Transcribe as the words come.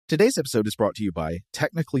Today's episode is brought to you by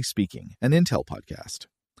Technically Speaking, an Intel podcast.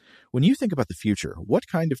 When you think about the future, what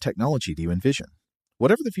kind of technology do you envision?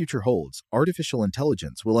 Whatever the future holds, artificial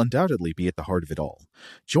intelligence will undoubtedly be at the heart of it all.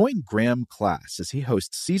 Join Graham Class as he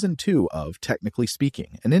hosts Season 2 of Technically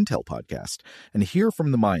Speaking, an Intel podcast, and hear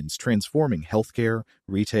from the minds transforming healthcare,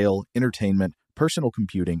 retail, entertainment, personal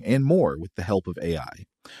computing, and more with the help of AI.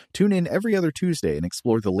 Tune in every other Tuesday and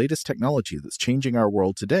explore the latest technology that's changing our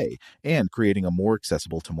world today and creating a more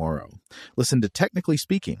accessible tomorrow. Listen to Technically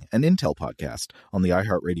Speaking, an Intel podcast on the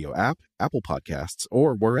iHeartRadio app, Apple Podcasts,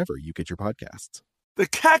 or wherever you get your podcasts. The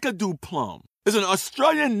Kakadu plum is an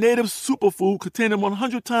Australian native superfood containing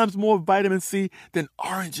 100 times more vitamin C than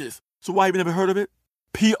oranges. So why have you never heard of it?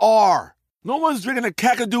 PR. No one's drinking a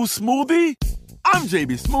Kakadu smoothie? I'm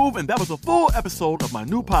JB Smoove, and that was a full episode of my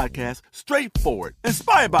new podcast, Straightforward,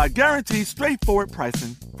 inspired by guaranteed straightforward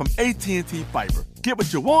pricing from AT&T Fiber. Get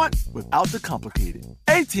what you want without the complicated.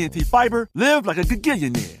 AT&T Fiber, live like a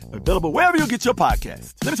gigillionaire. Available wherever you get your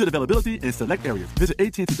podcasts. Limited availability in select areas. Visit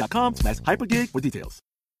AT&T.com/hypergig for details.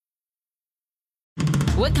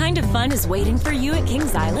 What kind of fun is waiting for you at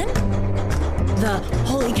Kings Island? The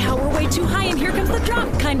holy cow, we're way too high and here comes the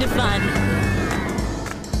drop kind of fun.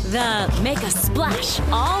 The make a splash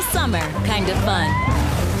all summer kind of fun.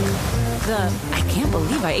 The I can't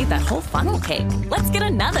believe I ate that whole funnel cake. Let's get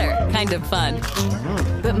another kind of fun.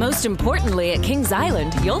 But most importantly, at Kings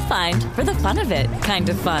Island, you'll find for the fun of it kind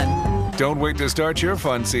of fun. Don't wait to start your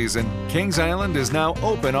fun season. Kings Island is now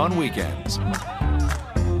open on weekends.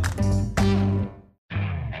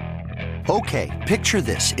 Okay, picture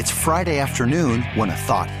this. It's Friday afternoon when a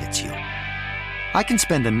thought hits you. I can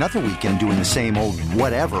spend another weekend doing the same old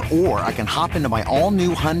whatever, or I can hop into my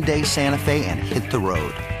all-new Hyundai Santa Fe and hit the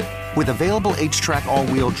road. With available H-Track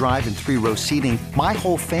all-wheel drive and 3-row seating, my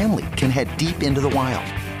whole family can head deep into the wild.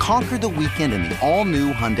 Conquer the weekend in the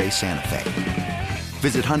all-new Hyundai Santa Fe.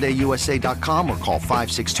 Visit HyundaiUSA.com or call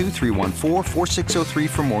 562-314-4603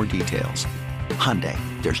 for more details. Hyundai,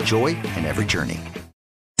 there's joy in every journey.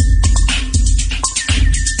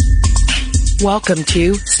 Welcome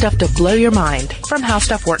to Stuff to Blow Your Mind from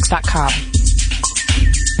HowStuffWorks.com.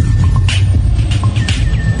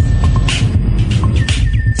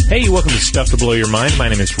 Hey, welcome to Stuff to Blow Your Mind. My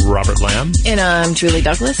name is Robert Lamb. And I'm Julie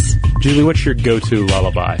Douglas. Julie, what's your go-to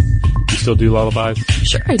lullaby? You still do lullabies?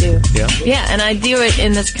 Sure I do. Yeah? Yeah, and I do it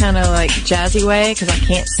in this kind of like jazzy way because I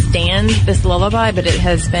can't stand this lullaby, but it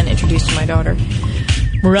has been introduced to my daughter.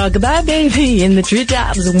 Rock-a-bye, baby, in the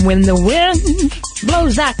treetops. When the wind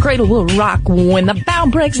blows, that cradle will rock. When the bow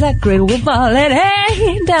breaks, that cradle will fall. And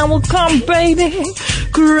hey, down will come, baby,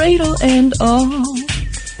 cradle and all.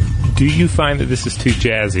 Do you find that this is too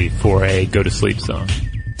jazzy for a go-to-sleep song?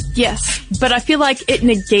 Yes, but I feel like it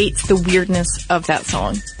negates the weirdness of that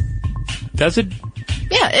song. Does it?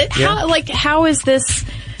 Yeah, how is this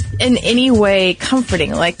in any way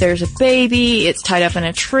comforting? Like, there's a baby, it's tied up in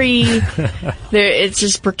a tree, it's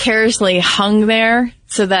just precariously hung there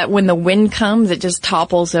so that when the wind comes, it just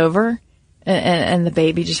topples over and the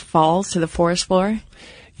baby just falls to the forest floor.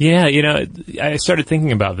 Yeah, I started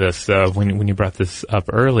thinking about this when you brought this up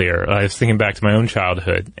earlier. I was thinking back to my own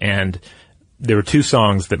childhood, and there were two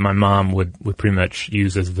songs that my mom would pretty much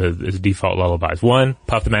use as default lullabies. One,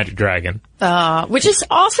 Puff the Magic Dragon. Which is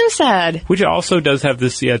also sad. Which also does have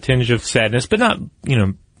this tinge of sadness, but not,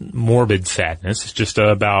 morbid sadness. It's just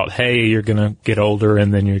about, hey, you're gonna get older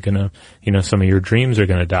and then you're gonna, some of your dreams are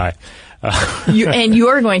gonna die. You're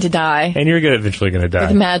going to die. And you're eventually gonna die. But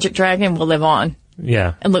the Magic Dragon will live on.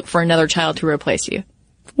 Yeah. And look for another child to replace you.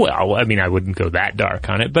 Well, I wouldn't go that dark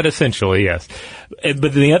on it, but essentially, yes.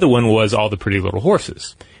 But the other one was All the Pretty Little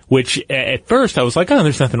Horses, which at first I was like, oh,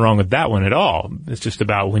 there's nothing wrong with that one at all. It's just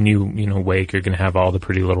about when you wake, you're going to have all the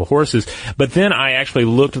pretty little horses. But then I actually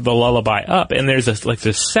looked the lullaby up, and there's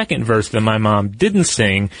this second verse that my mom didn't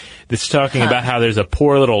sing that's talking about how there's a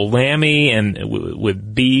poor little lammy and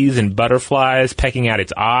with bees and butterflies pecking out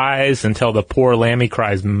its eyes until the poor lammy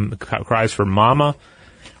cries for mama.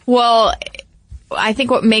 Well, I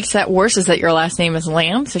think what makes that worse is that your last name is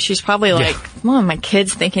Lamb, so she's probably like, well, my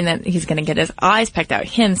kid's thinking that he's going to get his eyes pecked out,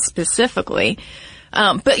 him specifically.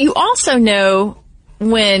 But you also know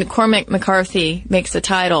when Cormac McCarthy makes the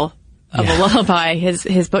title of a lullaby,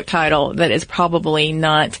 his book title, that is probably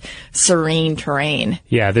not serene terrain.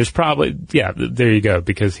 Yeah, there you go,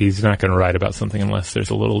 because he's not going to write about something unless there's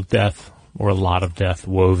a little death or a lot of death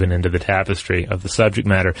woven into the tapestry of the subject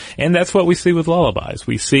matter. And that's what we see with lullabies.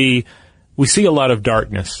 We see a lot of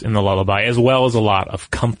darkness in the lullaby as well as a lot of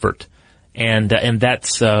comfort. And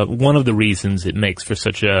that's one of the reasons it makes for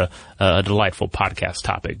such a delightful podcast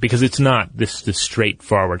topic, because it's not this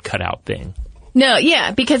straightforward cutout thing. No,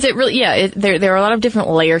 yeah, because it really, there are a lot of different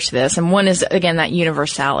layers to this, and one is, again, that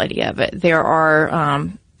universality of it. There are,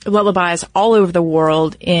 lullabies all over the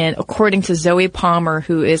world, and according to Zoe Palmer,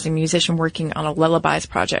 who is a musician working on a lullabies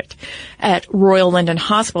project at Royal London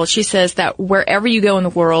Hospital, she says that wherever you go in the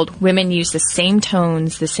world, women use the same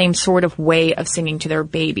tones, the same sort of way of singing to their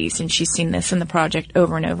babies, and she's seen this in the project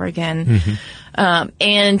over and over again. Mm-hmm.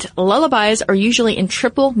 And lullabies are usually in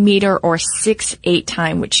triple meter or 6/8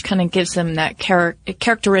 time, which kind of gives them that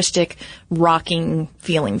characteristic rocking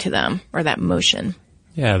feeling to them, or that motion.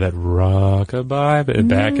 Yeah, that rock-a-bye,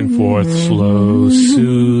 back and forth, slow,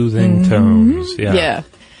 soothing tones. Yeah.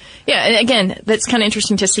 Yeah, and again, that's kind of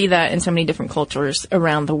interesting to see that in so many different cultures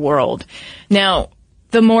around the world. Now,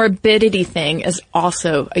 the morbidity thing is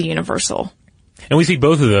also a universal. And we see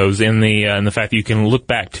both of those in the fact that you can look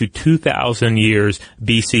back to 2,000 years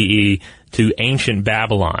BCE to ancient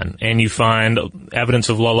Babylon, and you find evidence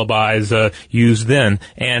of lullabies used then,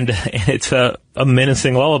 and it's a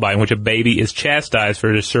menacing lullaby in which a baby is chastised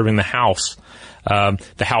for disturbing the house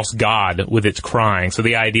god with its crying. So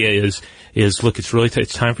the idea is look,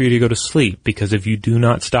 it's time for you to go to sleep, because if you do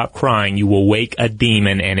not stop crying, you will wake a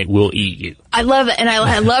demon and it will eat you. I love it, and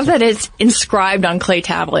I love that it's inscribed on clay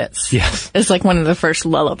tablets. Yes, it's like one of the first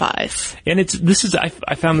lullabies. And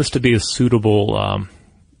I found this to be a suitable.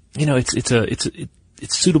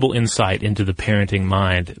 It's suitable insight into the parenting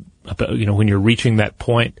mind about, when you're reaching that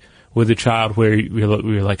point with a child where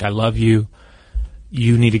you're like, I love you.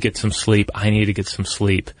 You need to get some sleep. I need to get some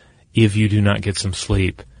sleep. If you do not get some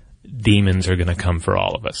sleep, demons are going to come for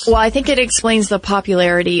all of us. Well, I think it explains the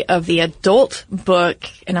popularity of the adult book,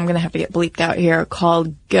 and I'm going to have to get bleeped out here,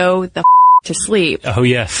 called Go the to Sleep. Oh,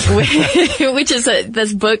 yes. Which is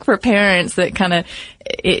this book for parents that kind of,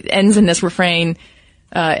 it ends in this refrain,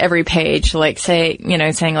 every page, like saying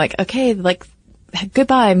like, okay, like,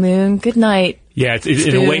 goodbye, moon, good night. Yeah,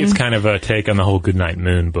 in a way, it's kind of a take on the whole Goodnight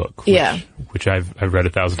Moon book. Which I've read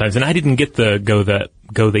 1,000 times. And I didn't get the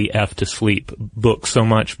Go the F to Sleep book so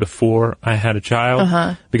much before I had a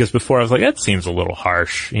child. Because before I was like, that seems a little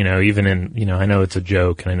harsh, even in, I know it's a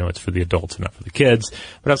joke and I know it's for the adults and not for the kids.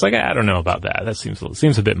 But I was like, I don't know about that. That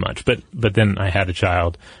seems a bit much. But then I had a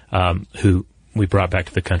child, who we brought back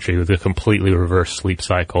to the country with a completely reversed sleep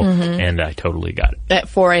cycle, and I totally got it. At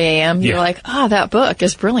 4 a.m., you're like, that book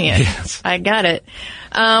is brilliant. Yes. I got it.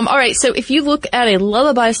 All right, so if you look at a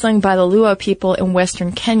lullaby sung by the Luo people in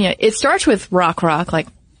Western Kenya, it starts with rock, like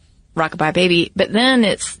Rockabye Baby, but then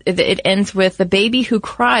it ends with the baby who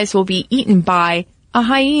cries will be eaten by a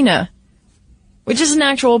hyena, which is an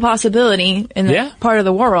actual possibility in that part of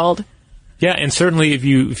the world. Yeah, and certainly if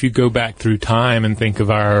you go back through time and think of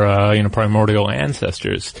our primordial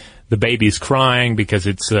ancestors, the baby's crying because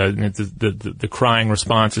it's the crying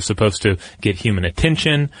response is supposed to get human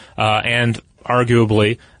attention, and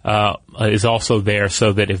arguably is also there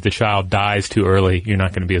so that if the child dies too early, you're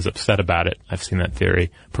not going to be as upset about it. I've seen that theory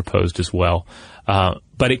proposed as well,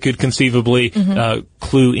 but it could conceivably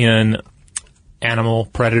clue in animal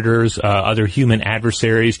predators, other human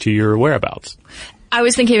adversaries to your whereabouts. I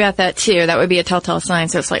was thinking about that too. That would be a telltale sign.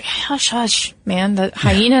 So it's like, hush, hush, man, the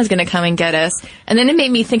hyena is going to come and get us. And then it made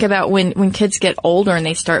me think about when kids get older and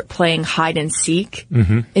they start playing hide and seek.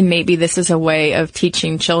 And maybe this is a way of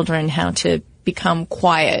teaching children how to become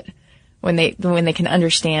quiet when they can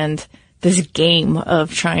understand this game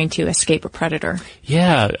of trying to escape a predator.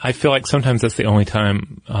 Yeah, I feel like sometimes that's the only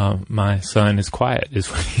time my son is quiet, is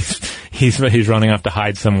when he's running off to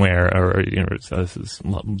hide somewhere, or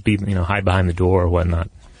hide behind the door or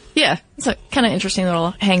whatnot. Yeah, it's a kind of interesting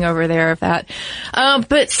little hangover there of that.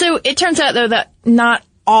 But so it turns out though that not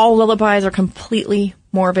all lullabies are completely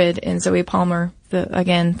morbid, and Zoe Palmer,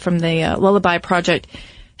 from the Lullaby Project,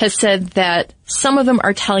 has said that some of them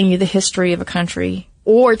are telling you the history of a country,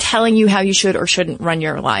 or telling you how you should or shouldn't run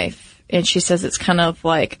your life. And she says it's kind of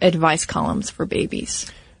like advice columns for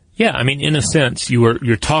babies. Yeah, I mean, in a sense,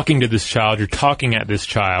 you're talking to this child, you're talking at this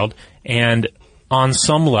child, and on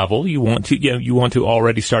some level, you want to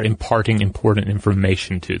already start imparting important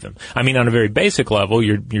information to them. I mean, on a very basic level,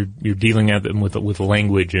 you're dealing at them with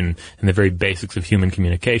language and the very basics of human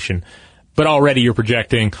communication. But already you're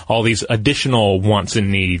projecting all these additional wants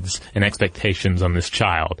and needs and expectations on this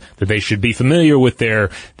child, that they should be familiar with their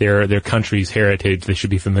country's heritage. They should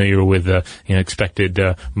be familiar with expected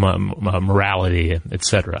morality,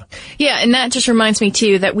 etc. Yeah, and that just reminds me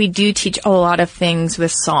too that we do teach a lot of things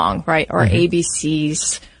with song, right? Our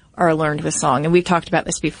ABCs are learned with song, and we've talked about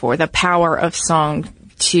this before. The power of song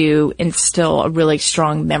to instill a really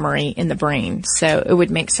strong memory in the brain. So it would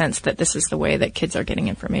make sense that this is the way that kids are getting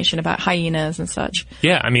information about hyenas and such.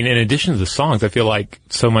 Yeah, I mean, in addition to the songs, I feel like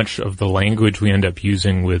so much of the language we end up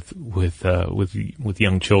using with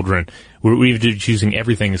young children, we're just using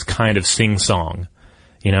everything as kind of sing-song.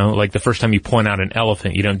 You know, like the first time you point out an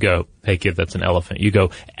elephant, you don't go, "Hey kid, that's an elephant." You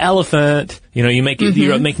go, "Elephant." You know, you make it,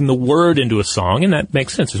 you're making the word into a song, and that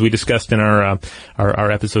makes sense, as we discussed in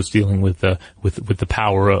our episodes dealing with the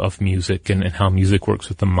power of music and how music works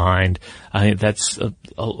with the mind. I think that's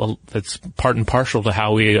part and parcel to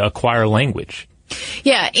how we acquire language.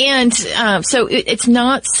 Yeah, and so it's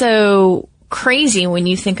not so crazy when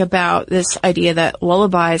you think about this idea that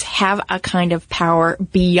lullabies have a kind of power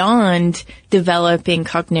beyond developing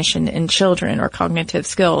cognition in children or cognitive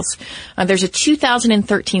skills. There's a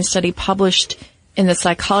 2013 study published in the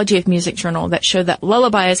Psychology of Music journal that showed that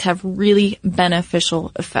lullabies have really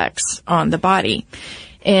beneficial effects on the body.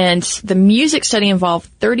 And the music study involved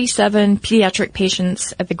 37 pediatric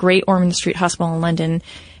patients at the Great Ormond Street Hospital in London,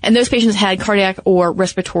 and those patients had cardiac or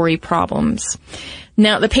respiratory problems.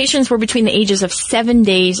 Now, the patients were between the ages of 7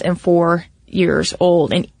 days and 4 years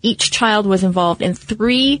old, and each child was involved in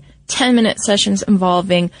 3 10-minute sessions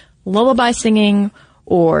involving lullaby singing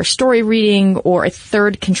or story reading or a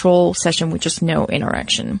third control session with just no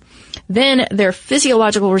interaction. Then their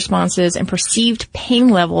physiological responses and perceived pain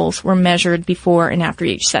levels were measured before and after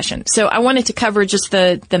each session. So I wanted to cover just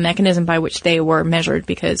the mechanism by which they were measured,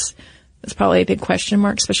 because it's probably a big question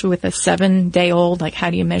mark, especially with a 7-day-old. Like, how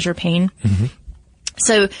do you measure pain? Mm-hmm.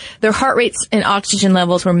 So their heart rates and oxygen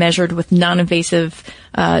levels were measured with non-invasive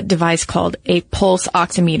device called a pulse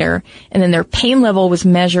oximeter, and then their pain level was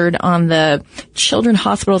measured on the Children's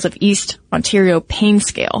Hospitals of East Ontario Pain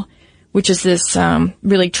Scale, which is this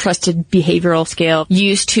really trusted behavioral scale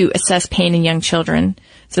used to assess pain in young children.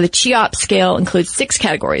 So the CHIOP scale includes 6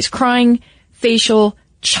 categories: crying, facial,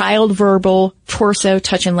 child verbal, torso,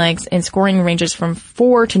 touch and legs, and scoring ranges from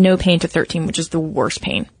 4 to no pain to 13, which is the worst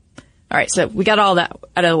pain. All right, so we got all that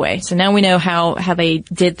out of the way. So now we know how they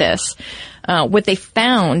did this. What they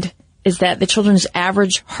found is that the children's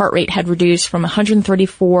average heart rate had reduced from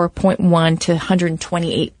 134.1 to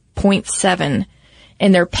 128.7,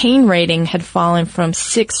 and their pain rating had fallen from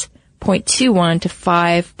 6.21 to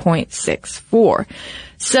 5.64.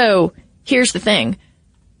 So here's the thing.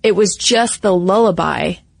 It was just the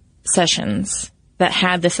lullaby sessions that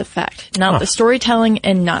had this effect, not the storytelling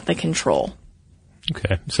and not the control.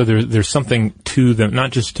 Okay, so there's something to them,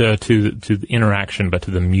 not just to the interaction, but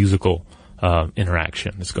to the musical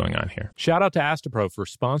interaction that's going on here. Shout out to Astepro for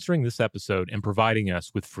sponsoring this episode and providing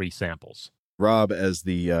us with free samples. Rob, as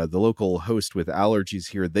the local host with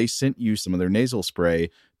allergies here, they sent you some of their nasal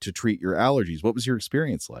spray to treat your allergies. What was your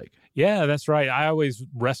experience like? Yeah, that's right. I always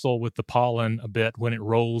wrestle with the pollen a bit when it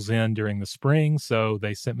rolls in during the spring, so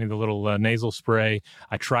they sent me the little nasal spray.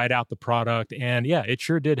 I tried out the product, and yeah, it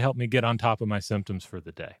sure did help me get on top of my symptoms for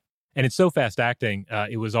the day. And it's so fast-acting,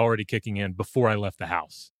 it was already kicking in before I left the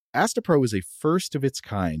house. Astepro is a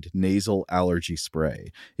first-of-its-kind nasal allergy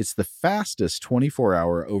spray. It's the fastest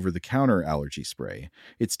 24-hour over-the-counter allergy spray.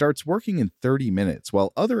 It starts working in 30 minutes,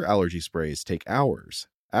 while other allergy sprays take hours.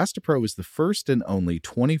 Astepro is the first and only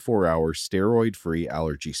 24-hour steroid-free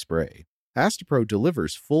allergy spray. Astepro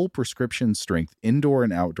delivers full prescription-strength indoor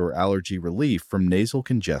and outdoor allergy relief from nasal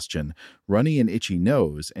congestion, runny and itchy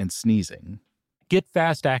nose, and sneezing. Get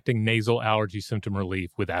fast-acting nasal allergy symptom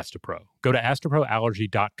relief with Astepro. Go to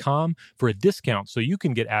asteproallergy.com for a discount so you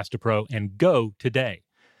can get Astepro and go today.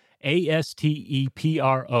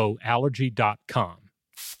 ASTEPRO allergy.com.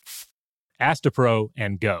 Astepro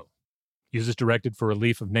and go. Use as directed for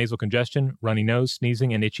relief of nasal congestion, runny nose,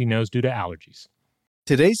 sneezing, and itchy nose due to allergies.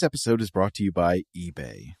 Today's episode is brought to you by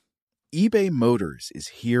eBay. eBay Motors is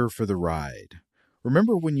here for the ride.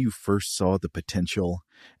 Remember when you first saw the potential?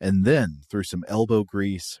 And then, through some elbow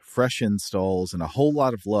grease, fresh installs, and a whole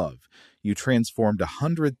lot of love, you transformed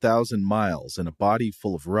 100,000 miles and a body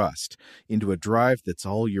full of rust into a drive that's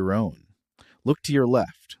all your own. Look to your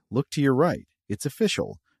left. Look to your right. It's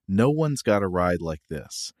official. No one's got a ride like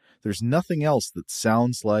this. There's nothing else that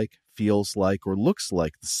sounds like, feels like, or looks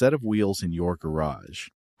like the set of wheels in your garage.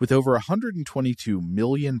 With over 122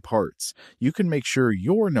 million parts, you can make sure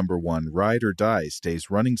your number one ride or die stays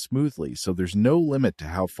running smoothly, so there's no limit to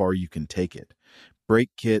how far you can take it. Brake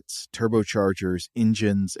kits, turbochargers,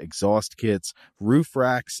 engines, exhaust kits, roof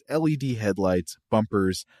racks, LED headlights,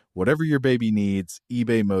 bumpers, whatever your baby needs,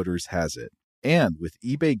 eBay Motors has it. And with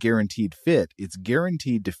eBay Guaranteed Fit, it's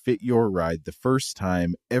guaranteed to fit your ride the first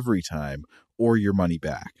time, every time, or your money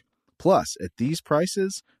back. Plus, at these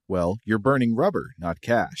prices, well, you're burning rubber, not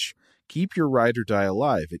cash. Keep your ride or die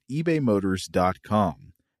alive at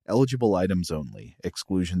ebaymotors.com. Eligible items only.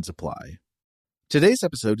 Exclusions apply. Today's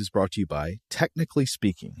episode is brought to you by Technically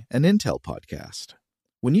Speaking, an Intel podcast.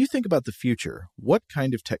 When you think about the future, what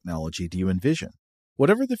kind of technology do you envision?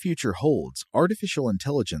 Whatever the future holds, artificial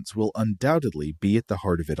intelligence will undoubtedly be at the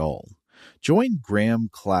heart of it all. Join Graham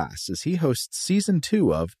Class as he hosts Season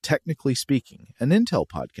 2 of Technically Speaking, an Intel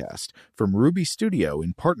podcast from Ruby Studio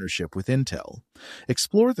in partnership with Intel.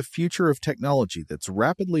 Explore the future of technology that's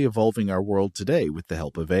rapidly evolving our world today with the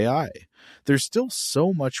help of AI. There's still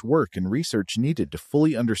so much work and research needed to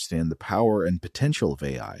fully understand the power and potential of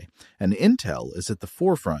AI, and Intel is at the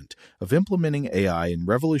forefront of implementing AI in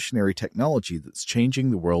revolutionary technology that's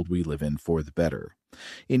changing the world we live in for the better.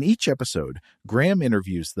 In each episode, Graham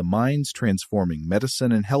interviews the minds transforming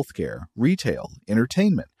medicine and healthcare, retail,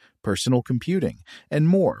 entertainment, personal computing, and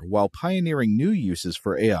more while pioneering new uses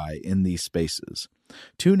for AI in these spaces.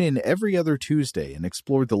 Tune in every other Tuesday and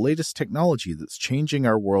explore the latest technology that's changing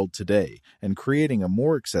our world today and creating a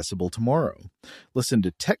more accessible tomorrow. Listen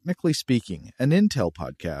to Technically Speaking, an Intel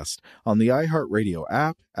podcast on the iHeartRadio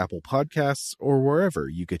app, Apple Podcasts, or wherever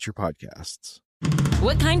you get your podcasts.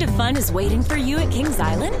 What kind of fun is waiting for you at Kings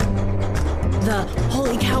Island? The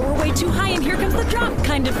holy cow, we're way too high and here comes the drop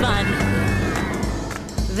kind of fun.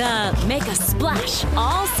 The make a splash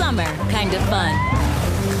all summer kind of fun.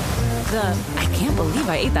 The I can't believe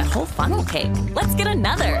I ate that whole funnel cake. Let's get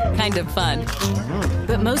another kind of fun.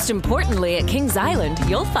 But most importantly at Kings Island,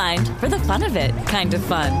 you'll find for the fun of it kind of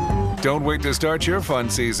fun. Don't wait to start your fun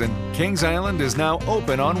season. Kings Island is now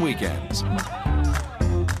open on weekends.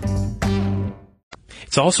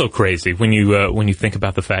 It's also crazy when you think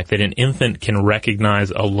about the fact that an infant can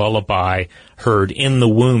recognize a lullaby heard in the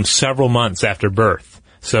womb several months after birth.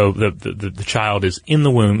 So the child is in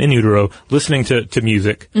the womb, in utero, listening to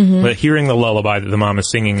music, but hearing the lullaby that the mom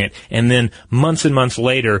is singing it, and then months and months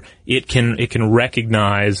later, it can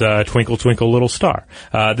recognize Twinkle Twinkle Little Star.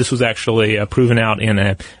 This was actually proven out in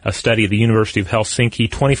a study at the University of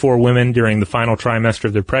Helsinki. 24 women during the final trimester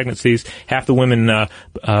of their pregnancies. Half the women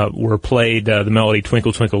were played the melody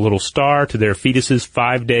Twinkle Twinkle Little Star to their fetuses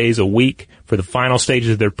 5 days a week for the final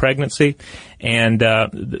stages of their pregnancy. And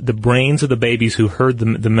the brains of the babies who heard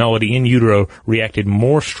the melody in utero reacted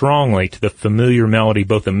more strongly to the familiar melody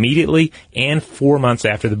both immediately and 4 months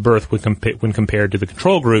after the birth when compared to the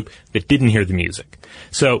control group that didn't hear the music.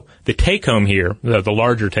 So the take-home here, the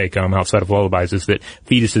larger take-home outside of lullabies, is that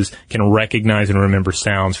fetuses can recognize and remember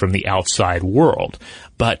sounds from the outside world.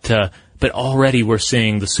 But already we're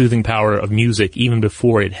seeing the soothing power of music even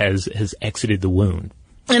before it has exited the womb.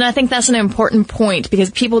 And I think that's an important point because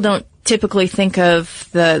people don't typically think of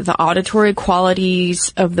the auditory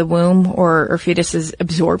qualities of the womb or fetuses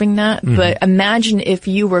absorbing that. Mm-hmm. But imagine if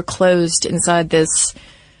you were closed inside this,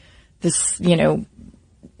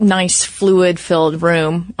 nice fluid-filled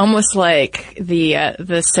room, almost like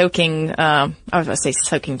the soaking, I was going to say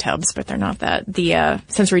soaking tubs, but they're not that, the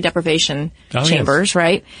sensory deprivation chambers, yes.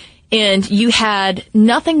 Right? And you had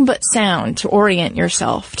nothing but sound to orient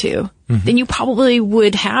yourself to, then you probably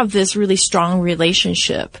would have this really strong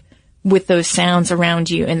relationship with those sounds around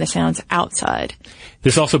you and the sounds outside.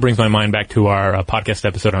 This also brings my mind back to our podcast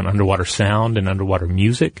episode on underwater sound and underwater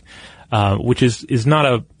music, which is not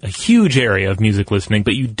a huge area of music listening,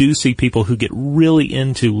 but you do see people who get really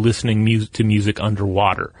into listening to music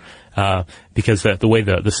underwater. Because the way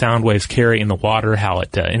the sound waves carry in the water, how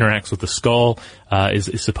it interacts with the skull,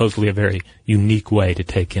 is supposedly a very unique way to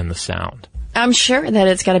take in the sound. I'm sure that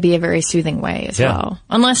it's got to be a very soothing way as well.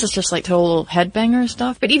 Unless it's just like total headbanger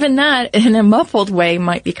stuff. But even that, in a muffled way,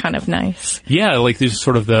 might be kind of nice. Yeah, like there's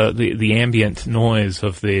sort of the ambient noise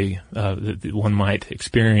of that one might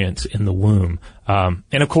experience in the womb. And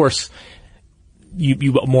of course,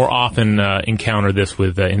 you more often encounter this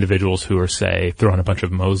with individuals who are, say, throwing a bunch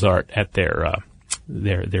of Mozart at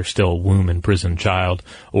their still womb imprisoned child,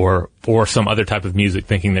 or some other type of music,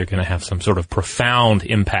 thinking they're going to have some sort of profound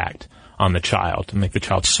impact on the child to make the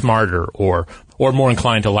child smarter or more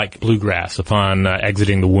inclined to like bluegrass upon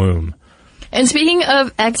exiting the womb. And speaking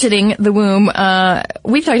of exiting the womb,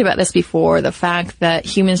 we've talked about this before, the fact that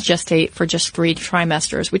humans gestate for just 3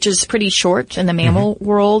 trimesters, which is pretty short in the mammal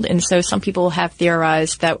world. And so some people have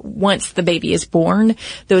theorized that once the baby is born,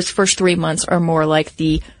 those first 3 months are more like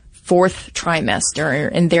the 4th trimester,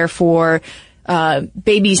 and therefore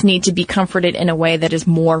babies need to be comforted in a way that is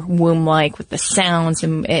more womb-like with the sounds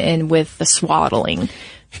and with the swaddling.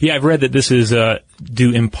 Yeah, I've read that this is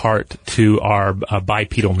due in part to our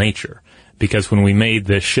bipedal nature, because when we made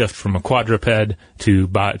the shift from a quadruped to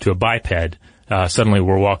a biped, Suddenly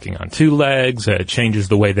we're walking on two legs. It changes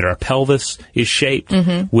the way that our pelvis is shaped,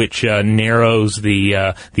 which narrows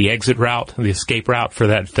the exit route, the escape route for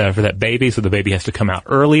that baby. So the baby has to come out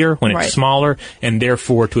earlier when it's smaller, and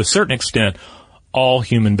therefore, to a certain extent, all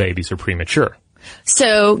human babies are premature.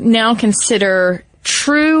 So now consider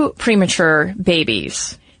true premature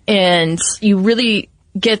babies, and you really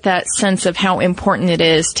get that sense of how important it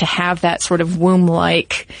is to have that sort of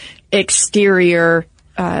womb-like exterior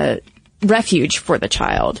refuge for the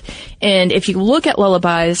child. And if you look at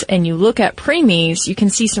lullabies and you look at preemies, you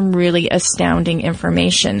can see some really astounding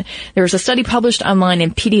information. There was a study published online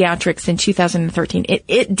in Pediatrics in 2013.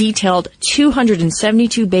 It detailed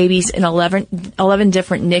 272 babies in 11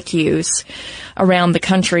 different NICUs around the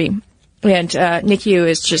country. And NICU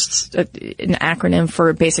is just an acronym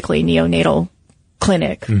for basically neonatal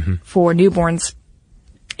clinic for newborns.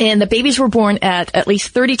 And the babies were born at least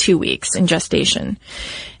 32 weeks in gestation.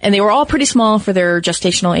 And they were all pretty small for their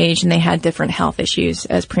gestational age, and they had different health issues,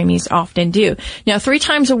 as preemies often do. Now, 3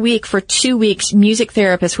 times a week for 2 weeks, music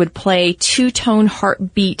therapists would play 2-tone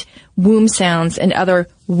heartbeat womb sounds and other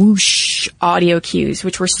whoosh audio cues,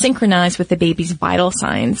 which were synchronized with the baby's vital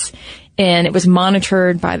signs. And it was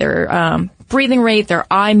monitored by their breathing rate, their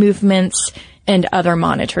eye movements, and other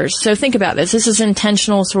monitors. So think about this. This is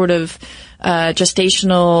intentional sort of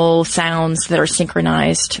gestational sounds that are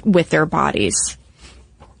synchronized with their bodies.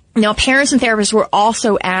 Now, parents and therapists were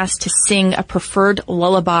also asked to sing a preferred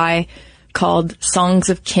lullaby called Songs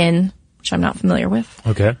of Kin, which I'm not familiar with.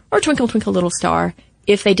 Okay. Or Twinkle, Twinkle, Little Star,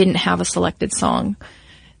 if they didn't have a selected song.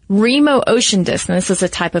 Remo Ocean Disc, and this is a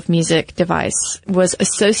type of music device, was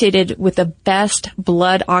associated with the best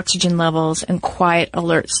blood oxygen levels and quiet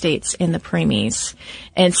alert states in the preemies.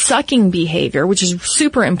 And sucking behavior, which is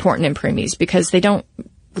super important in preemies because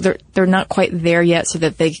they're not quite there yet so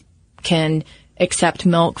that they can accept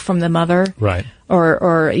milk from the mother. Right.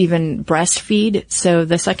 Or even breastfeed. So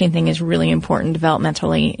the sucking thing is really important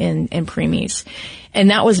developmentally in preemies. And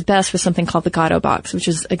that was best with something called the Gato box, which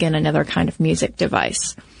is, again, another kind of music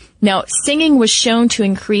device. Now, singing was shown to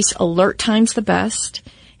increase alert times the best,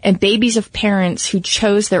 and babies of parents who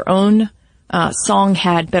chose their own song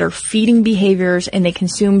had better feeding behaviors, and they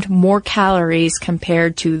consumed more calories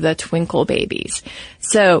compared to the twinkle babies.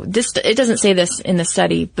 So it doesn't say this in the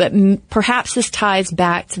study, but perhaps this ties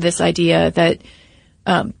back to this idea that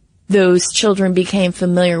those children became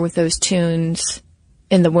familiar with those tunes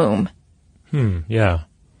in the womb. Yeah.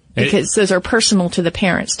 Because those are personal to the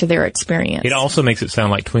parents, to their experience. It also makes it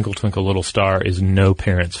sound like Twinkle, Twinkle, Little Star is no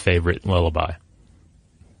parent's favorite lullaby.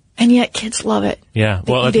 And yet kids love it. Yeah.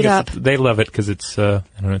 Well, I think they love it because it's,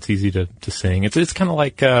 it's easy to sing. It's kind of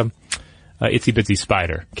like, Itsy Bitsy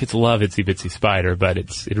Spider. Kids love Itsy Bitsy Spider, but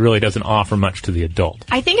it really doesn't offer much to the adult.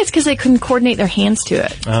 I think it's because they couldn't coordinate their hands to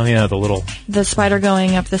it. Oh yeah, the spider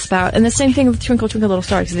going up the spout. And the same thing with Twinkle, Twinkle, Little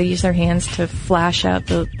Star, because they use their hands to flash out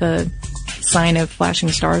the sign of flashing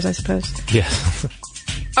stars, I suppose. Yes.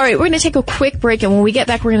 All right, we're going to take a quick break, and when we get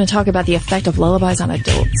back, we're going to talk about the effect of lullabies on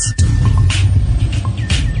adults.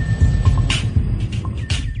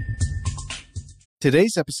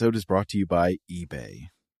 Today's episode is brought to you by eBay.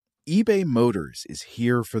 eBay Motors is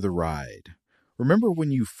here for the ride. Remember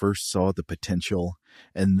when you first saw the potential?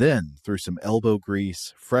 And then, through some elbow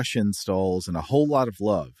grease, fresh installs, and a whole lot of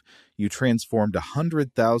love, you transformed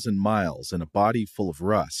 100,000 miles and a body full of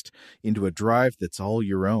rust into a drive that's all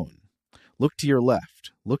your own. Look to your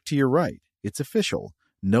left. Look to your right. It's official.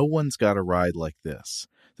 No one's got a ride like this.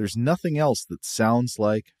 There's nothing else that sounds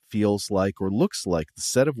like, feels like, or looks like the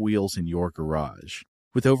set of wheels in your garage.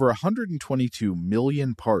 With over 122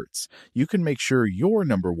 million parts, you can make sure your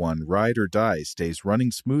number one ride or die stays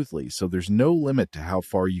running smoothly, so there's no limit to how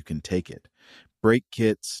far you can take it. Brake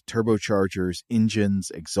kits, turbochargers,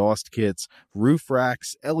 engines, exhaust kits, roof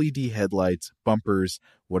racks, LED headlights, bumpers,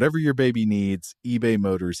 whatever your baby needs, eBay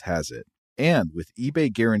Motors has it. And with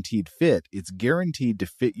eBay Guaranteed Fit, it's guaranteed to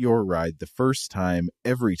fit your ride the first time,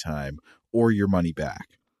 every time, or your money back.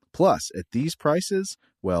 Plus, at these prices,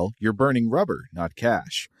 well, you're burning rubber, not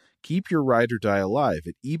cash. Keep your ride or die alive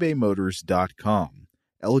at ebaymotors.com.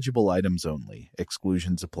 Eligible items only.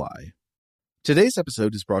 Exclusions apply. Today's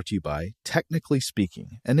episode is brought to you by Technically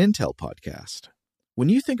Speaking, an Intel podcast. When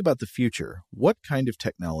you think about the future, what kind of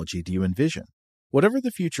technology do you envision? Whatever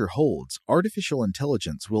the future holds, artificial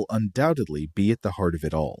intelligence will undoubtedly be at the heart of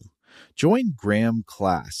it all. Join Graham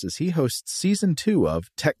Class as he hosts Season 2 of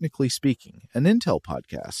Technically Speaking, an Intel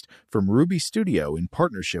podcast from Ruby Studio in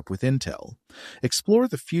partnership with Intel. Explore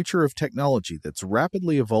the future of technology that's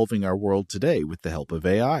rapidly evolving our world today with the help of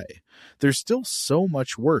AI. There's still so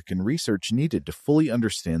much work and research needed to fully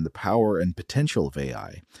understand the power and potential of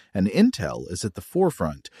AI, and Intel is at the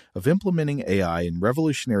forefront of implementing AI in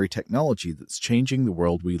revolutionary technology that's changing the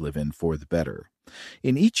world we live in for the better.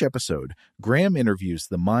 In each episode, Graham interviews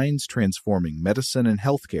the minds transforming medicine and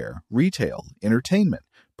healthcare, retail, entertainment,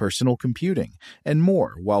 personal computing, and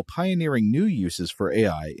more while pioneering new uses for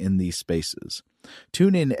AI in these spaces.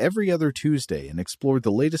 Tune in every other Tuesday and explore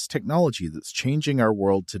the latest technology that's changing our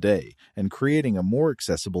world today and creating a more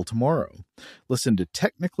accessible tomorrow. Listen to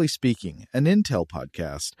Technically Speaking, an Intel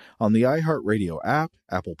podcast on the iHeartRadio app,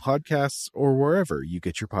 Apple Podcasts, or wherever you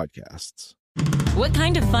get your podcasts. What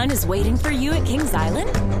kind of fun is waiting for you at Kings Island?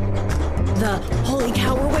 The holy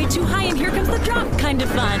cow, we're way too high and here comes the drop kind of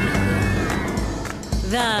fun.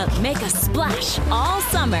 The make a splash all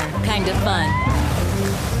summer kind of fun.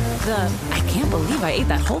 The I can't believe I ate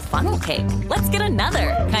that whole funnel cake. Let's get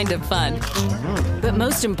another kind of fun. But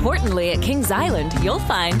most importantly at Kings Island, you'll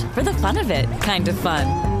find for the fun of it kind of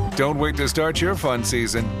fun. Don't wait to start your fun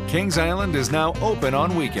season. Kings Island is now open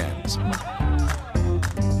on weekends.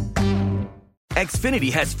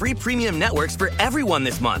 Xfinity has free premium networks for everyone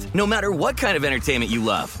this month, no matter what kind of entertainment you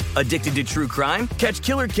love. Addicted to true crime? Catch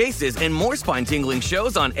killer cases and more spine-tingling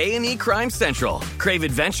shows on A&E Crime Central. Crave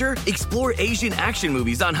adventure? Explore Asian action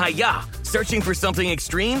movies on Hi-Ya. Searching for something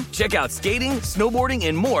extreme? Check out skating, snowboarding,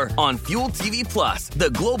 and more on Fuel TV Plus, the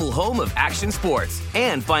global home of action sports.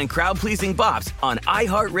 And find crowd-pleasing bops on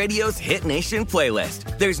iHeartRadio's Hit Nation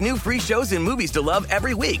playlist. There's new free shows and movies to love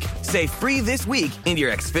every week. Say free this week into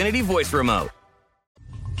your Xfinity voice remote.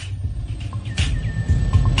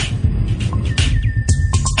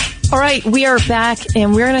 All right, we are back,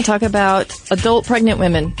 and we're going to talk about adult pregnant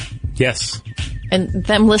women. Yes. And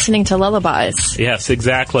them listening to lullabies. Yes,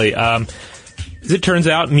 exactly. As it turns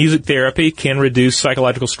out, music therapy can reduce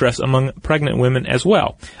psychological stress among pregnant women as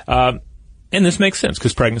well. And this makes sense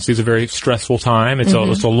because pregnancy is a very stressful time. It's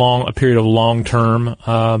a period of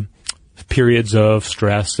long-term periods of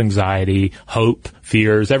stress, anxiety, hope,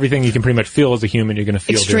 fears, everything you can pretty much feel as a human, you're going to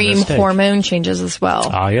feel during this Extreme hormone changes as well.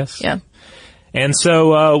 Ah, yes. Yeah. And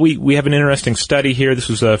so we have an interesting study here. This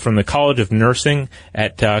was from the College of Nursing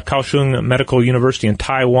at Kaohsiung Medical University in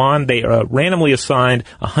Taiwan. They randomly assigned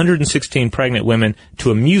 116 pregnant women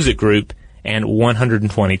to a music group and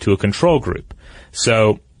 120 to a control group.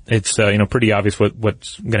 So it's pretty obvious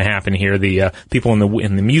what's going to happen here. The people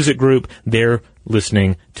in the music group, they're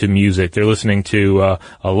listening to music. They're listening to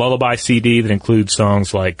a lullaby CD that includes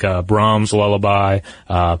songs like Brahms' Lullaby,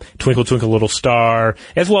 Twinkle Twinkle Little Star,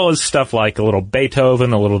 as well as stuff like a little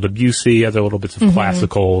Beethoven, a little Debussy, other little bits of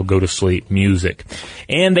classical go-to-sleep music.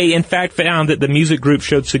 And they, in fact, found that the music group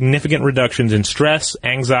showed significant reductions in stress,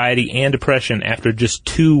 anxiety, and depression after just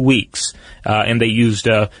 2 weeks. And they used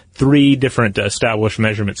 3 different established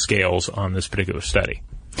measurement scales on this particular study.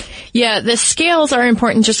 Yeah, the scales are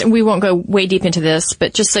important. We won't go way deep into this,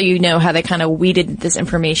 but just so you know how they kind of weeded this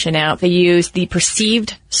information out. They used the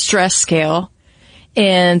perceived stress scale,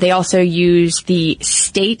 and they also used the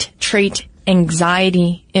state trait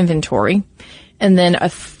anxiety inventory, and then a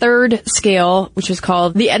third scale, which was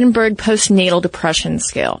called the Edinburgh postnatal depression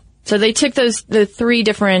scale. So they took the 3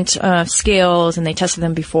 different scales and they tested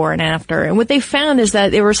them before and after. And what they found is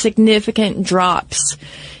that there were significant drops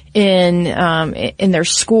in their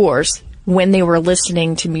scores when they were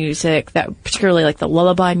listening to music, that particularly like the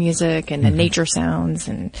lullaby music and the nature sounds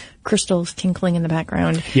and crystals tinkling in the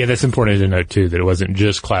background. Yeah, that's important to note too, that it wasn't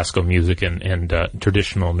just classical music and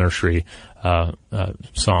traditional nursery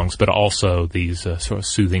songs, but also these sort of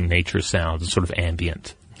soothing nature sounds and sort of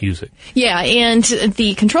ambient music. Yeah, and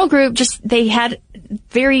the control group they had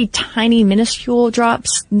very tiny, minuscule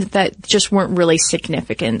drops that just weren't really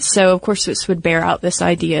significant. So, of course, this would bear out this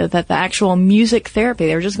idea that the actual music therapy,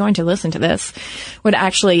 they were just going to listen to this, would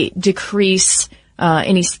actually decrease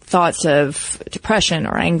any thoughts of depression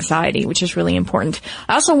or anxiety, which is really important.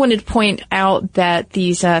 I also wanted to point out that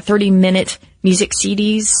these 30-minute music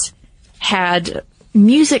CDs had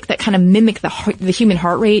music that kind of mimicked the human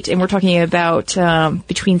heart rate, and we're talking about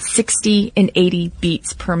between 60 and 80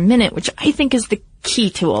 beats per minute, which I think is the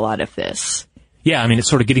key to a lot of this. Yeah, I mean, it's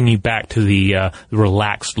sort of getting you back to the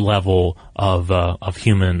relaxed level of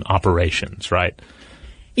human operations, right?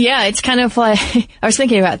 Yeah, it's kind of like, I was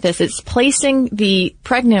thinking about this, it's placing the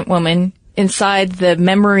pregnant woman inside the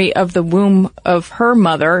memory of the womb of her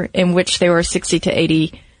mother, in which there were 60 to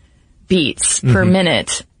 80 beats per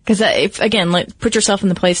minute. Because put yourself in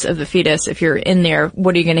the place of the fetus. If you're in there,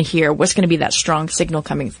 what are you going to hear? What's going to be that strong signal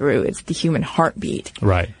coming through? It's the human heartbeat.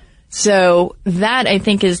 Right. So that, I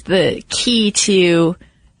think, is the key to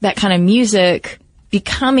that kind of music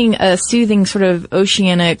becoming a soothing sort of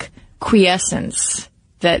oceanic quiescence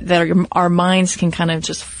that our minds can kind of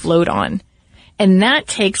just float on. And that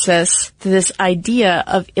takes us to this idea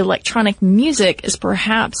of electronic music as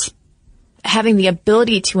perhaps having the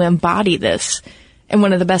ability to embody this in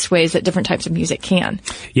one of the best ways that different types of music can.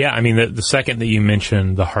 Yeah, I mean, the second that you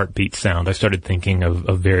mentioned the heartbeat sound, I started thinking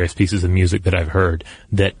of various pieces of music that I've heard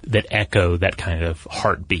that echo that kind of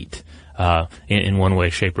heartbeat in one way,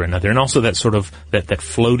 shape, or another. And also that sort of that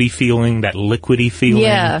floaty feeling, that liquidy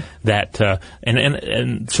feeling, that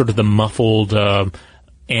and sort of the muffled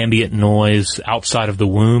ambient noise outside of the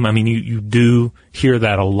womb. I mean, you do hear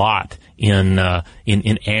that a lot in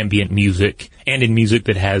ambient music and in music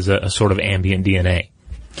that has a sort of ambient DNA.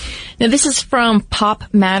 Now, this is from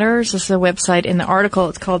Pop Matters. This is a website. In the article,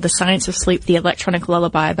 it's called The Science of Sleep, The Electronic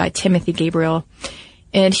Lullaby by Timothy Gabriel.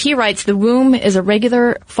 And he writes, the womb is a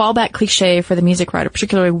regular fallback cliche for the music writer,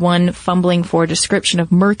 particularly one fumbling for a description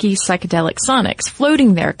of murky psychedelic sonics.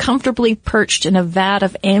 Floating there, comfortably perched in a vat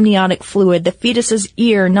of amniotic fluid, the fetus's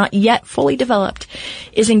ear, not yet fully developed,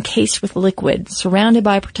 is encased with liquid, surrounded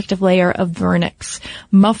by a protective layer of vernix,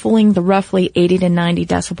 muffling the roughly 80 to 90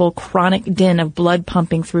 decibel chronic din of blood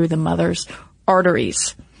pumping through the mother's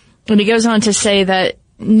arteries. And he goes on to say that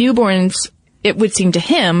newborns, it would seem to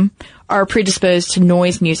him, are predisposed to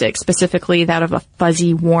noise music, specifically that of a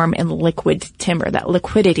fuzzy, warm, and liquid timbre, that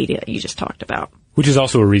liquidity that you just talked about. Which is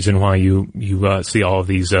also a reason why you see all of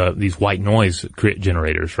these white noise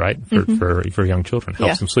generators, right? For young children.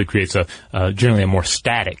 Helps them sleep, creates generally a more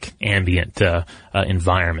static ambient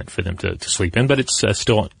environment for them to sleep in, but it's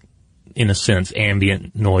still, in a sense,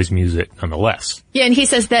 ambient noise music nonetheless. Yeah, and he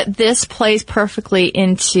says that this plays perfectly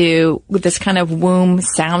into with this kind of womb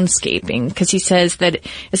soundscaping, because he says that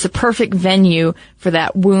it's a perfect venue for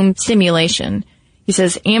that womb simulation. He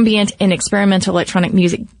says ambient and experimental electronic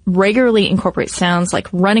music regularly incorporates sounds like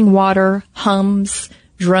running water, hums,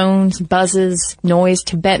 drones, buzzes, noise,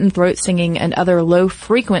 Tibetan throat singing, and other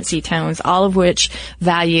low-frequency tones, all of which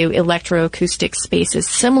value electroacoustic spaces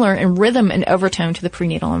similar in rhythm and overtone to the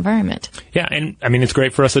prenatal environment. Yeah, and I mean, it's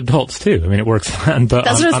great for us adults, too. I mean, it works on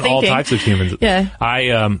all types of humans. Yeah.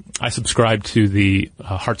 I subscribe to the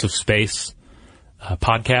Hearts of Space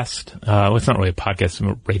podcast. Well, it's not really a podcast, it's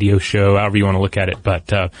a radio show, however you want to look at it,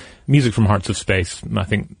 but music from Hearts of Space, I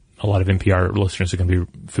think a lot of NPR listeners are going to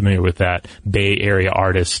be familiar with that. Bay Area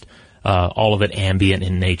artist, all of it ambient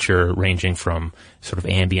in nature, ranging from sort of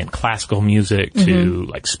ambient classical music to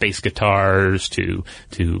like space guitars to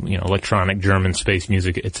electronic German space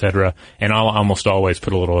music, etc. And I'll almost always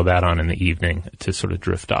put a little of that on in the evening to sort of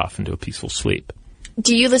drift off into a peaceful sleep.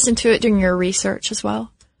 Do you listen to it during your research as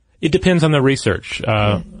well? It depends on the research.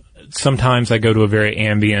 Sometimes I go to a very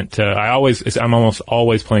ambient, I'm almost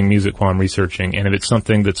always playing music while I'm researching, and if it's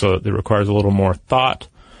something that requires a little more thought,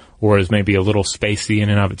 or is maybe a little spacey in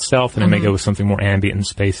and of itself, then I may go with something more ambient and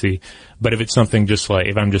spacey. But if it's something just like,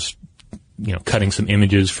 if I'm just, cutting some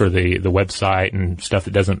images for the website and stuff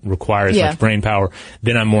that doesn't require as much brain power,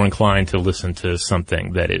 then I'm more inclined to listen to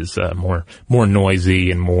something that is, more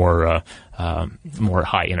noisy and more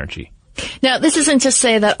high energy. Now, this isn't to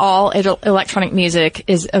say that all electronic music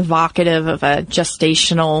is evocative of a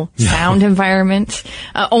gestational sound environment,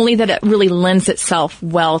 only that it really lends itself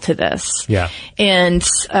well to this. Yeah. And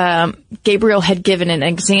Gabriel had given an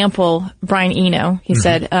example, Brian Eno. He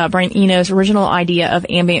said Brian Eno's original idea of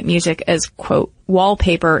ambient music as, quote,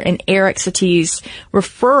 wallpaper, and Eric Satie's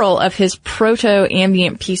referral of his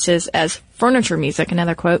proto-ambient pieces as furniture music,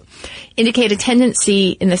 another quote, indicate a tendency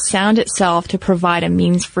in the sound itself to provide a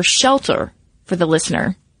means for shelter for the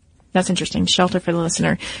listener. That's interesting, shelter for the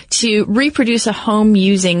listener, to reproduce a home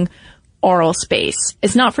using oral space.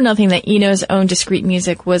 It's not for nothing that Eno's own discrete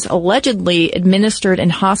music was allegedly administered in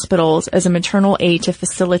hospitals as a maternal aid to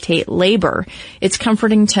facilitate labor. Its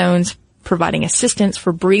comforting tones providing assistance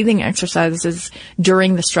for breathing exercises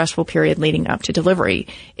during the stressful period leading up to delivery.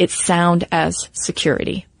 It's sound as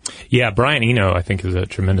security. Yeah, Brian Eno, I think, is a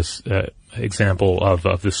tremendous example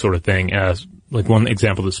of this sort of thing. Like one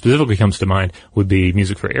example that specifically comes to mind would be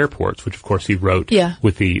music for airports, which of course he wrote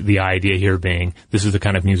with the idea here being this is the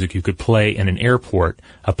kind of music you could play in an airport,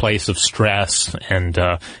 a place of stress and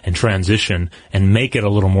transition, and make it a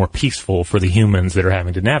little more peaceful for the humans that are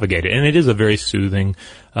having to navigate it. And it is a very soothing,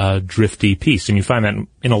 drifty piece, and you find that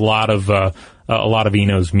in a lot of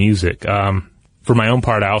Eno's music. For my own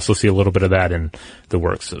part, I also see a little bit of that in the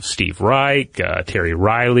works of Steve Reich, Terry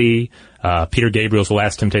Riley, Peter Gabriel's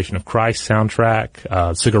Last Temptation of Christ soundtrack,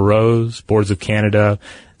 Sigur Rós, Boards of Canada,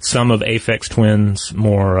 some of Aphex Twin's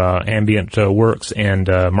more ambient works, and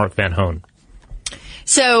Mark Van Hoen.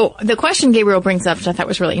 So the question Gabriel brings up, which I thought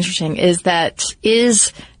was really interesting,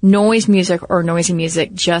 is noise music or noisy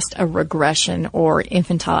music just a regression or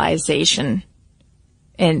infantilization?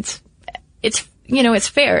 And it's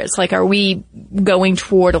fair. It's like, are we going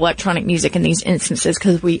toward electronic music in these instances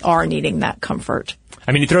because we are needing that comfort?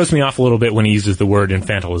 I mean, it throws me off a little bit when he uses the word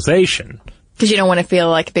infantilization. Because you don't want to feel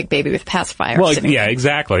like a big baby with a pacifier. Well, yeah,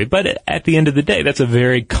 exactly. But at the end of the day, that's a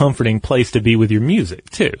very comforting place to be with your music,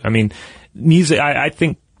 too. I mean, music, I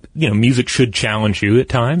think, music should challenge you at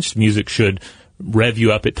times. Music should rev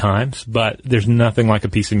you up at times. But there's nothing like a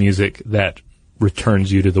piece of music that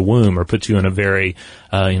returns you to the womb or puts you in a very,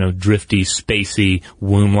 drifty, spacey,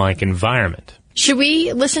 womb-like environment. Should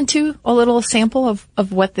we listen to a little sample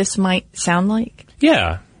of what this might sound like?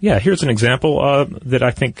 Yeah. Here's an example that I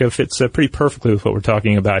think fits pretty perfectly with what we're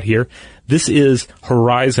talking about here. This is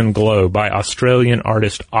Horizon Glow by Australian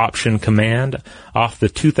artist Option Command off the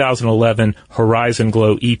 2011 Horizon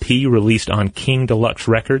Glow EP released on King Deluxe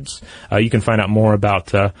Records. You can find out more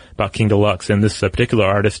about King Deluxe and this particular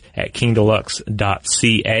artist at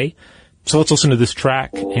kingdeluxe.ca. So let's listen to this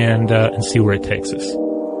track and see where it takes us.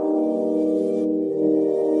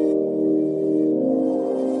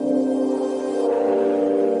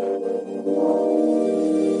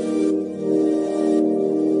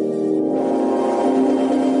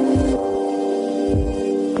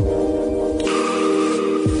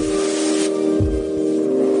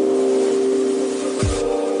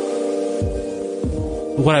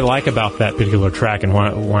 What I like about that particular track and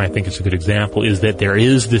why I think it's a good example is that there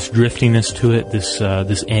is this driftiness to it, this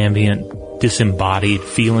ambient, disembodied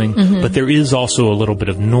feeling, but there is also a little bit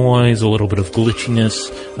of noise, a little bit of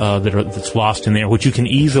glitchiness that's lost in there, which you can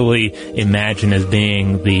easily imagine as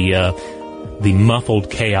being the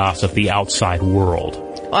muffled chaos of the outside world.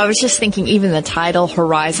 Well, I was just thinking even the title,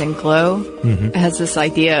 Horizon Glow, has this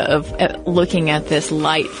idea of looking at this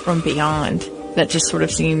light from beyond that just sort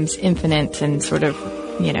of seems infinite and sort of,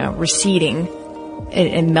 receding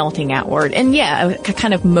and melting outward. And yeah, a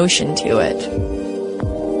kind of motion to it.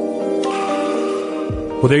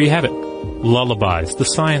 Well, there you have it. Lullabies, the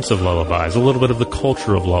science of lullabies, a little bit of the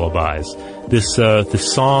culture of lullabies. This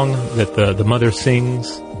song that the mother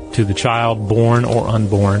sings to the child, born or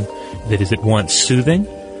unborn, that is at once soothing.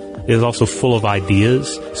 It is also full of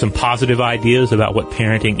ideas, some positive ideas about what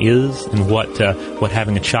parenting is and what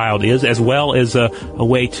having a child is, as well as a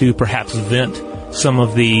way to perhaps vent some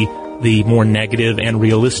of the more negative and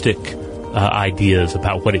realistic ideas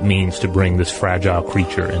about what it means to bring this fragile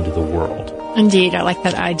creature into the world. Indeed, I like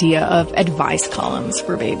that idea of advice columns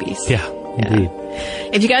for babies. Yeah, indeed.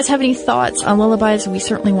 If you guys have any thoughts on lullabies, we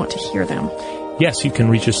certainly want to hear them. Yes, you can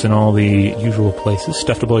reach us in all the usual places.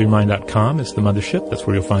 StuffToBlowYourMind.com is the mothership. That's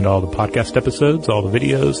where you'll find all the podcast episodes, all the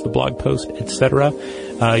videos, the blog post, etc.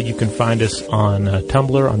 You can find us on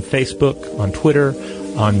Tumblr, on Facebook, on Twitter,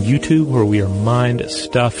 on YouTube, where we are Mind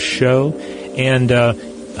Stuff Show. And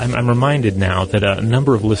I'm reminded now that a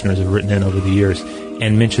number of listeners have written in over the years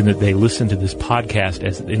and mentioned that they listen to this podcast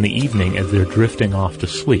in the evening as they're drifting off to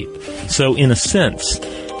sleep. So in a sense,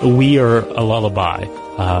 we are a lullaby.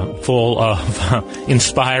 Full of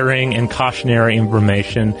inspiring and cautionary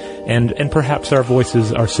information, and perhaps our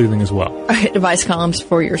voices are soothing as well. Advice columns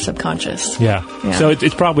for your subconscious. Yeah. So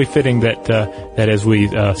it's probably fitting that as we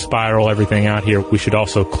spiral everything out here, we should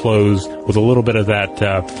also close with a little bit of that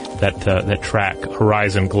track,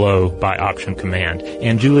 Horizon Glow by Option Command.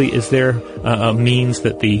 And Julie, is there a means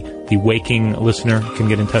that the waking listener can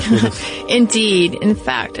get in touch with us? Indeed. In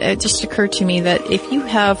fact, it just occurred to me that if you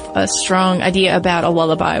have a strong idea about a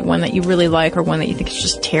lullaby, one that you really like or one that you think is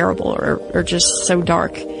just terrible or just so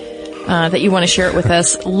dark that you want to share it with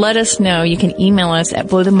us, let us know. You can email us at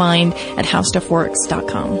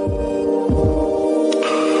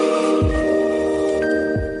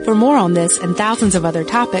blowthemind@howstuffworks.com. For more on this and thousands of other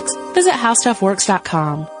topics, visit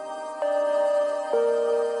howstuffworks.com.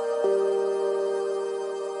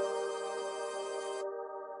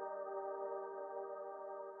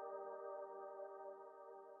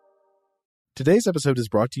 Today's episode is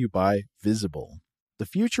brought to you by Visible. The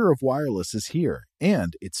future of wireless is here,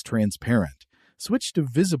 and it's transparent. Switch to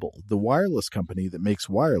Visible, the wireless company that makes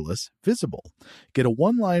wireless visible. Get a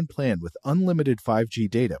one-line plan with unlimited 5G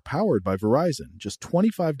data powered by Verizon, just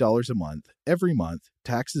 $25 a month, every month,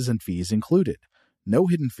 taxes and fees included. No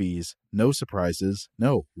hidden fees, no surprises,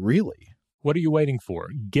 no, really. What are you waiting for?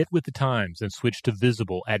 Get with the times and switch to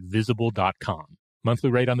Visible at Visible.com. Monthly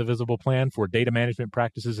rate on the Visible plan. For data management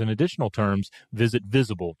practices and additional terms, visit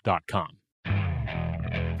Visible.com.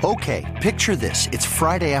 Okay, picture this. It's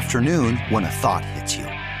Friday afternoon when a thought hits you.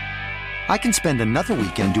 I can spend another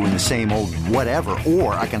weekend doing the same old whatever,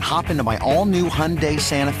 or I can hop into my all-new Hyundai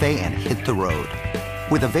Santa Fe and hit the road.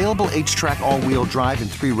 With available H-Track all-wheel drive and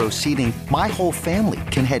 3-row seating, my whole family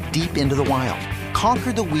can head deep into the wild.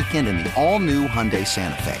 Conquer the weekend in the all-new Hyundai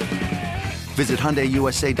Santa Fe. Visit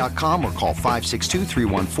HyundaiUSA.com or call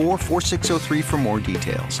 562-314-4603 for more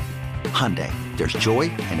details. Hyundai, there's joy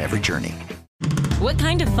in every journey. What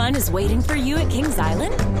kind of fun is waiting for you at Kings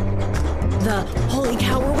Island? The holy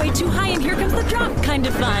cow, we're way too high and here comes the drop kind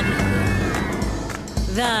of fun.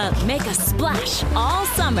 The make a splash all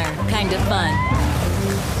summer kind of fun.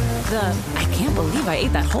 The I can't believe I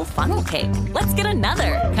ate that whole funnel cake. Let's get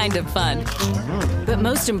another kind of fun. But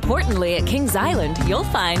most importantly at Kings Island, you'll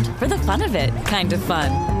find for the fun of it kind of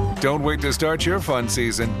fun. Don't wait to start your fun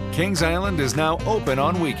season. Kings Island is now open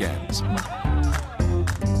on weekends.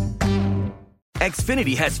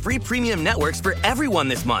 Xfinity has free premium networks for everyone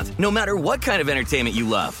this month, no matter what kind of entertainment you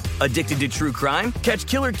love. Addicted to true crime? Catch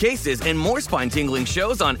killer cases and more spine-tingling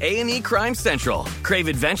shows on A&E Crime Central. Crave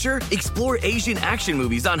adventure? Explore Asian action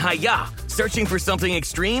movies on Hi-YAH. Searching for something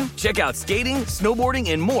extreme? Check out skating, snowboarding,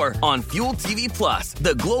 and more on Fuel TV Plus,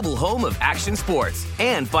 the global home of action sports.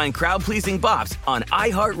 And find crowd-pleasing bops on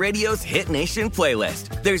iHeartRadio's Hit Nation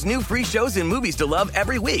playlist. There's new free shows and movies to love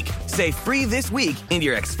every week. Say free this week in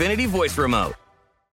your Xfinity voice remote.